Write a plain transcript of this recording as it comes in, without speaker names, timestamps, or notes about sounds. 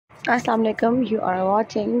Assalamualaikum, you are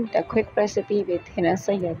watching the quick recipe with Hina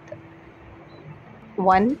Sayed.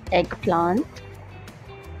 1 eggplant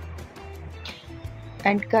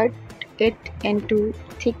and cut it into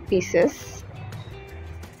thick pieces.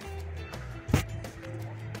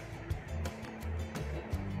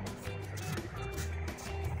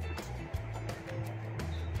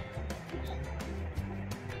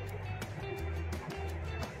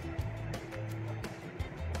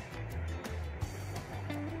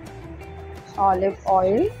 Olive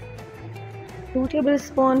oil 2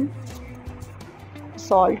 tablespoons,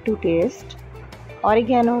 salt to taste,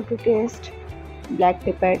 oregano to taste, black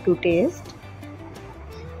pepper to taste,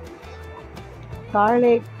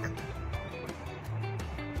 garlic,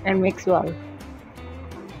 and mix well.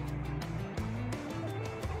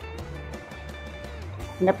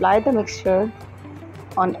 And apply the mixture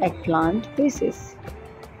on eggplant pieces.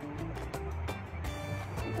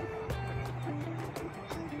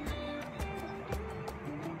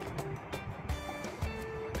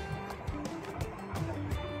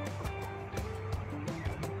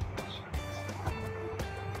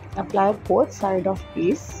 Apply both sides of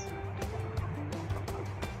piece.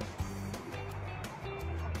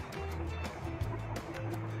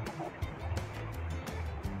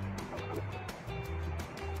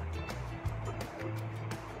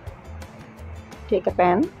 Take a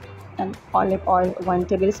pan and olive oil 1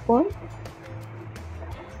 tablespoon,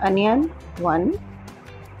 onion 1,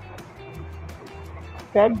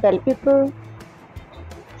 red bell pepper,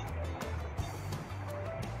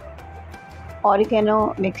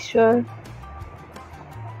 oregano mixture,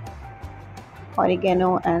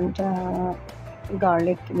 oregano and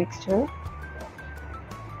garlic mixture,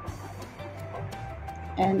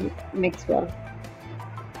 and mix well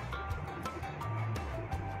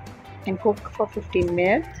and cook for 15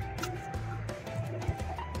 minutes.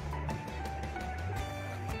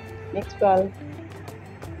 Mix well.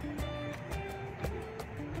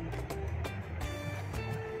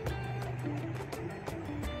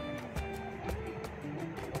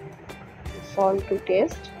 Salt to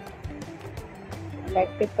taste, black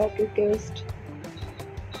pepper to taste,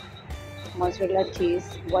 mozzarella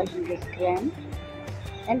cheese 100 gram,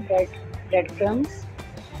 and breadcrumbs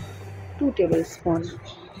 2 tablespoons,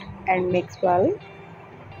 and mix well.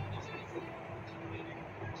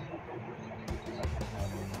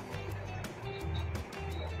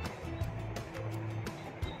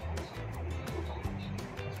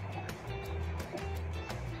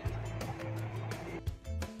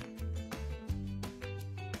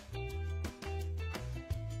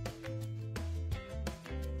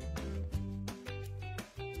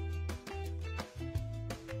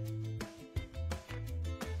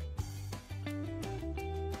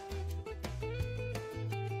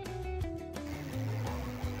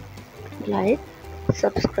 Like,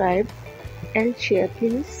 subscribe and share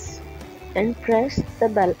please, and press the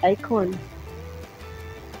bell icon.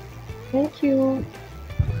 Thank you.